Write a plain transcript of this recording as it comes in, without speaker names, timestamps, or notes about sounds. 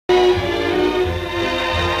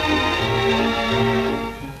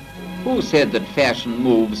who said that fashion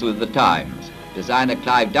moves with the times? Designer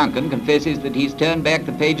Clive Duncan confesses that he's turned back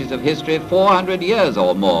the pages of history 400 years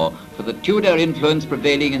or more for the Tudor influence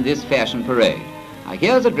prevailing in this fashion parade. Now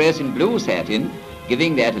here's a dress in blue satin,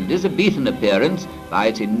 giving that Elizabethan appearance by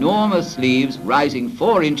its enormous sleeves rising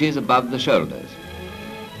 4 inches above the shoulders.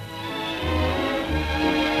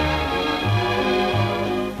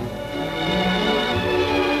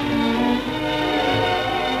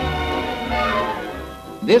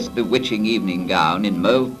 This bewitching evening gown in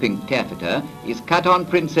mauve-pink taffeta is cut on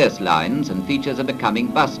princess lines and features a becoming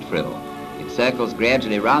bust frill. It circles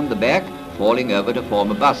gradually round the back, falling over to form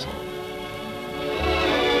a bustle.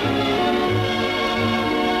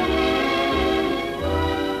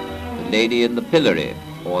 The lady in the pillory,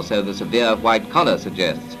 or so the severe white collar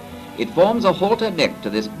suggests. It forms a halter neck to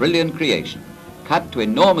this brilliant creation. Cut to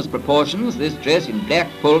enormous proportions, this dress in black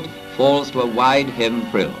pult falls to a wide hem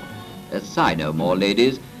frill. Sigh no more,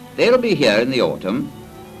 ladies. They'll be here in the autumn,